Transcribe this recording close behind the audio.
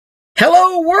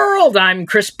Hello world, I'm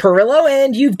Chris Pirillo,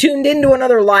 and you've tuned into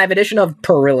another live edition of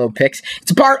Pirillo Picks. It's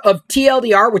a part of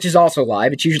TLDR, which is also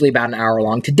live. It's usually about an hour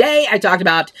long. Today, I talked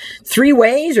about 3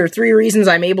 ways or 3 reasons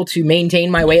I'm able to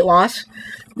maintain my weight loss.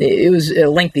 It was a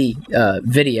lengthy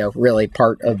video, really,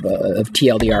 part of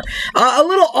TLDR. A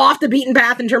little off the beaten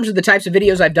path in terms of the types of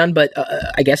videos I've done, but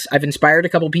I guess I've inspired a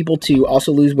couple people to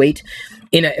also lose weight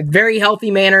in a very healthy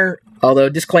manner. Although,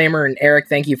 disclaimer, and Eric,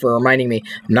 thank you for reminding me,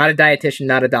 I'm not a dietitian,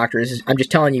 not a doctor. I'm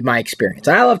just telling you my experience.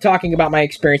 I love talking about my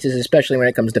experiences, especially when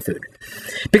it comes to food.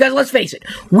 Because let's face it,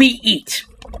 we eat.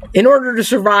 In order to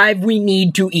survive, we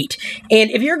need to eat. And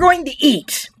if you're going to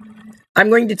eat, I'm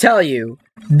going to tell you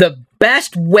the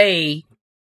best way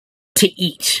to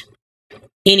eat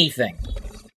anything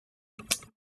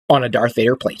on a Darth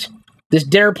Vader plate. This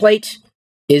dinner plate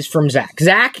is from Zach.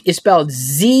 Zach is spelled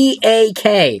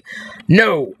Z-A-K.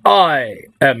 No, I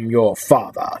am your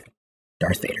father.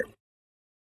 Darth Vader.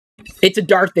 It's a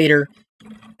Darth Vader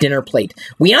dinner plate.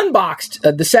 We unboxed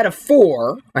the set of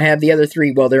 4. I have the other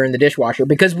 3, well, they're in the dishwasher,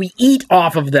 because we eat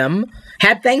off of them.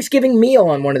 Had Thanksgiving meal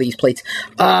on one of these plates.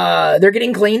 They're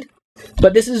getting cleaned.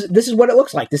 But this is what it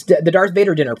looks like. The Darth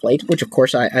Vader dinner plate, which of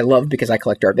course I love because I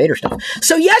collect Darth Vader stuff.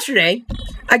 So yesterday,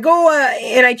 I go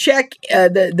and I check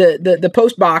the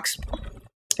post box,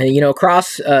 and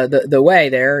across the way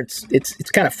there.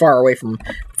 It's kind of far away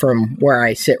from where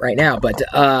I sit right now. But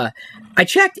I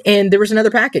checked, and there was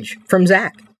another package from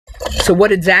Zach. So what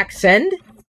did Zach send?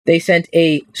 They sent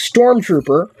a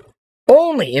Stormtrooper.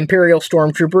 Only Imperial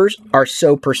Stormtroopers are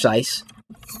so precise.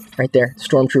 Right there,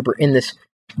 Stormtrooper in this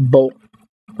bowl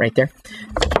right there.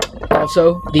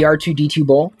 Also, the R2-D2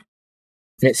 bowl.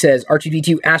 And it says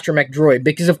R2-D2 Astromech Droid,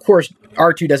 because of course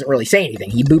R2 doesn't really say anything.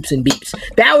 He boops and beeps.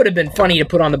 That would have been funny to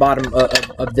put on the bottom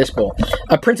of this bowl.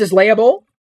 A Princess Leia bowl.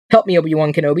 Help me,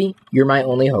 Obi-Wan Kenobi. You're my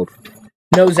only hope.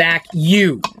 No, Zach,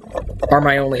 you are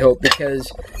my only hope, because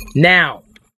now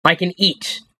I can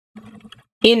eat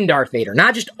in Darth Vader.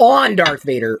 Not just on Darth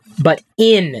Vader, but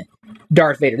in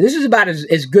Darth Vader. This is about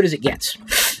as good as it gets.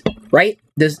 Right?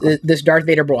 This Darth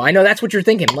Vader bowl. I know that's what you're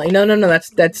thinking. Like, no,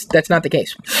 that's not the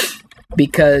case.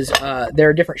 Because there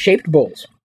are different shaped bowls.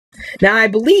 Now, I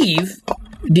believe,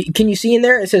 can you see in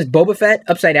there? It says Boba Fett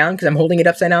upside down, because I'm holding it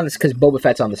upside down. It's because Boba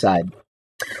Fett's on the side.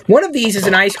 One of these is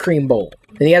an ice cream bowl.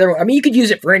 And the other one, I mean, you could use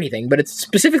it for anything, but it's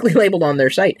specifically labeled on their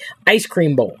site. Ice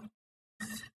cream bowl.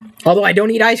 Although I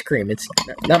don't eat ice cream. It's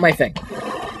not my thing.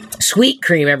 Sweet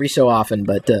cream every so often,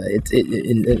 but it's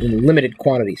in limited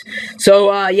quantities.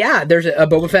 So, yeah, there's a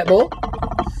Boba Fett bowl.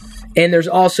 And there's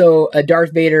also a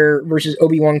Darth Vader versus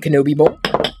Obi-Wan Kenobi bowl.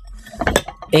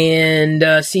 And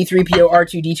a C-3PO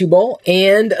R2-D2 bowl.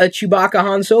 And a Chewbacca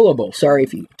Han Solo bowl. Sorry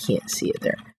if you can't see it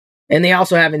there. And they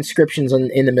also have inscriptions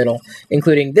in the middle,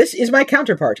 including, "This is my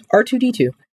counterpart, R2-D2.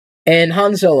 And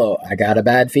Han Solo, I got a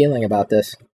bad feeling about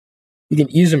this." You can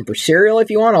use them for cereal if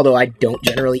you want, although I don't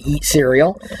generally eat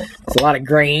cereal. It's a lot of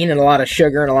grain and a lot of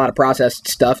sugar and a lot of processed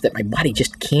stuff that my body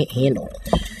just can't handle.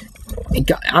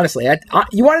 Honestly,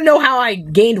 you want to know how I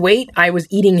gained weight? I was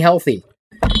eating healthy.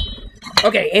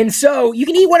 Okay, and so you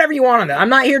can eat whatever you want on that. I'm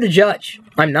not here to judge.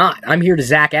 I'm not. I'm here to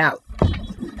Zach out.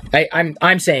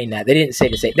 I'm saying that. They didn't say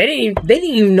to say. They didn't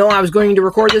even know I was going to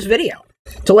record this video.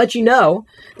 To let you know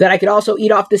that I could also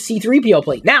eat off the C-3PO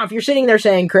plate. Now, if you're sitting there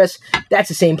saying, "Chris, that's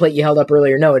the same plate you held up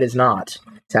earlier." No, it is not.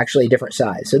 It's actually a different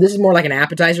size. So this is more like an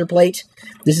appetizer plate.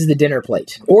 This is the dinner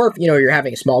plate. Or if, you're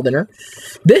having a small dinner.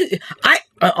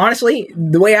 Honestly,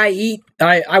 the way I eat,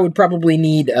 I would probably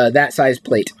need that size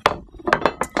plate.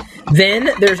 Then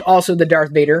there's also the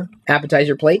Darth Vader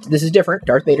appetizer plate. This is different.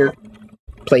 Darth Vader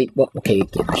plate. Well, okay,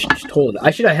 I should just hold it.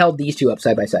 I should have held these two up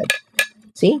side by side.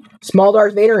 See? Small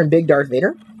Darth Vader and big Darth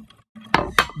Vader.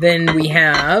 Then we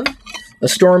have a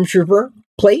Stormtrooper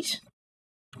plate.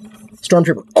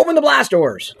 Stormtrooper, open the blast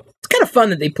doors. It's kind of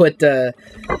fun that they put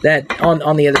that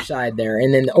on the other side there.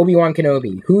 And then Obi-Wan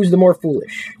Kenobi. Who's the more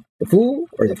foolish? The fool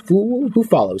or the fool who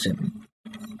follows him?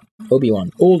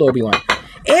 Obi-Wan. Old Obi-Wan.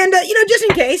 And, just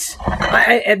in case,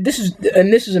 this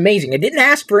is amazing. I didn't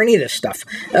ask for any of this stuff.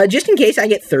 Just in case I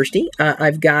get thirsty,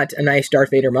 I've got a nice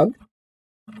Darth Vader mug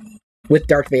with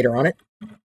Darth Vader on it.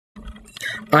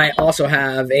 I also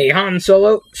have a Han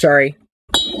Solo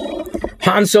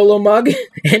mug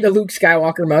and a Luke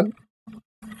Skywalker mug.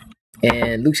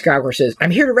 And Luke Skywalker says,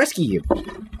 "I'm here to rescue you."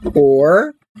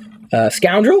 Or,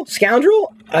 scoundrel,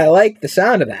 I like the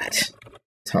sound of that.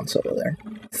 It's Han Solo there.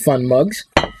 Fun mugs.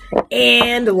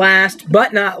 And last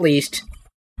but not least,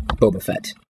 Boba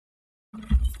Fett.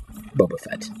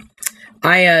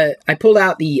 I pulled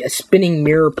out the spinning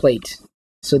mirror plate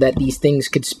so that these things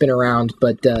could spin around,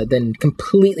 but then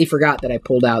completely forgot that I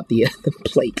pulled out the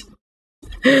plate.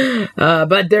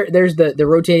 But there's the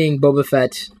rotating Boba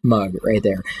Fett mug right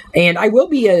there. And I will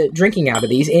be drinking out of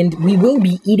these, and we will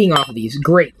be eating off of these.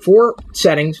 Great. 4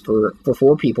 settings for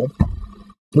 4 people,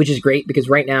 which is great because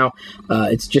right now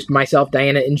it's just myself,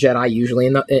 Diana, and Jedi usually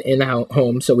in the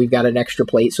home. So we've got an extra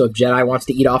plate. So if Jedi wants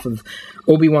to eat off of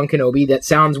Obi-Wan Kenobi, that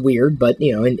sounds weird, but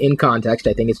in context,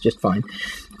 I think it's just fine.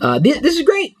 This is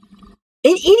great.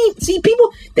 See,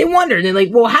 people, they wonder, they're like,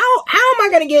 well, how am I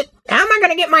gonna get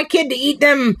my kid to eat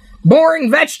them boring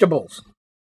vegetables?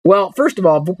 Well, first of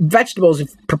all, vegetables,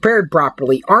 if prepared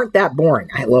properly, aren't that boring.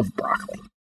 I love broccoli.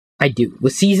 I do.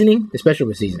 With seasoning, especially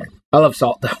with seasoning. I love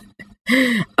salt, though.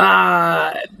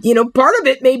 Part of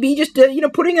it may be just,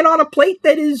 putting it on a plate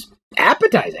that is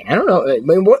appetizing. I don't know. I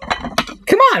mean,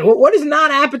 come on, what is not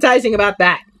appetizing about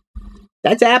that?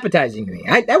 That's appetizing to me.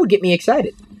 That would get me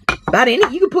excited.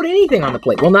 You can put anything on the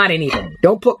plate. Well, not anything.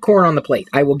 Don't put corn on the plate.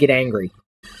 I will get angry.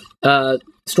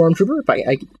 Stormtrooper,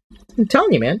 I'm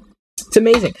telling you, man. It's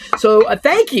amazing. So,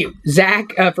 thank you,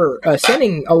 Zach, for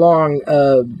sending along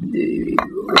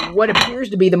what appears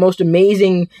to be the most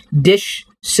amazing dish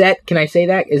set. Can I say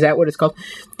that? Is that what it's called?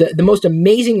 The most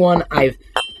amazing one I've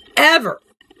ever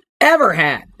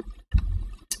had.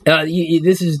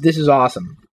 This is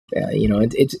awesome.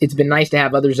 It's been nice to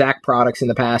have other Zach products in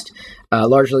the past,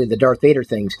 largely the Darth Vader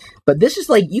things. But this is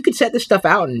like, you could set this stuff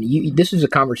out, and this is a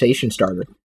conversation starter,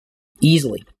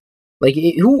 easily. Like,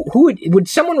 who would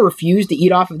someone refuse to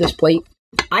eat off of this plate?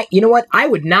 You know what? I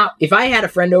would not. If I had a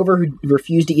friend over who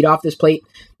refused to eat off this plate,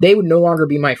 they would no longer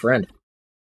be my friend.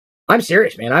 I'm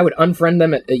serious, man. I would unfriend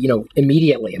them,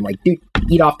 immediately. I'm like, dude,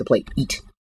 eat off the plate. Eat.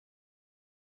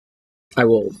 I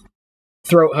will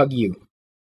throat hug you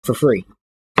for free.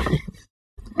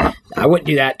 I wouldn't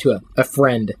do that to a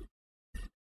friend.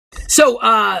 So,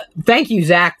 thank you,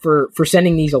 Zach, for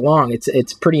sending these along.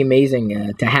 It's pretty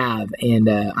amazing to have, and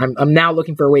I'm now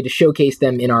looking for a way to showcase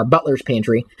them in our butler's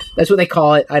pantry. That's what they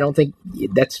call it. I don't think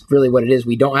that's really what it is.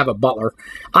 We don't have a butler.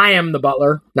 I am the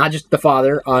butler, not just the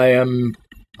father. I am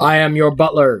your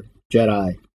butler,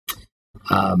 Jedi.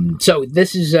 So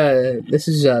this is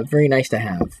very nice to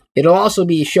have. It'll also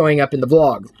be showing up in the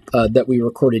vlog that we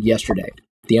recorded yesterday.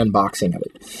 The unboxing of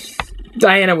it.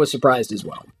 Diana was surprised as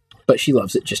well, but she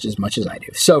loves it just as much as I do.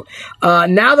 So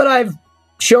now that I've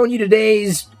shown you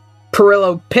today's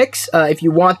Pirillo picks, if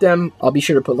you want them, I'll be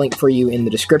sure to put a link for you in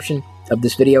the description of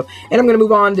this video. And I'm going to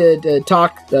move on to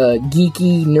talk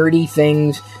geeky, nerdy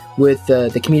things with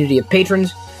the community of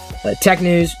patrons, tech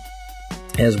news,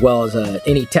 as well as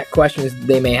any tech questions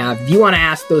they may have. If you want to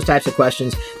ask those types of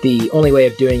questions, the only way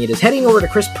of doing it is heading over to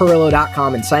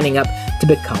chrispirillo.com and signing up to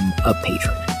become a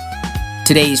patron.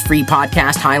 Today's free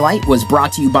podcast highlight was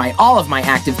brought to you by all of my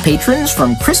active patrons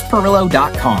from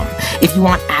chrispirillo.com. If you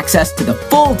want access to the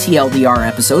full TLDR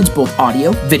episodes, both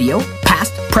audio, video,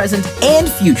 past, present, and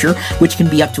future, which can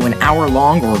be up to an hour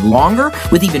long or longer,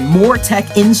 with even more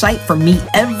tech insight from me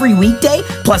every weekday,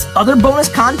 plus other bonus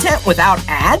content without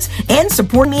ads, and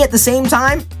support me at the same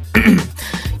time,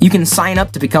 you can sign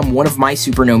up to become one of my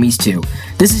supernomies too.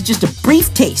 This is just a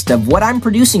brief taste of what I'm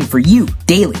producing for you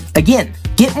daily. Again,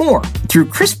 get more through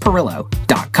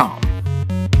chrispirillo.com.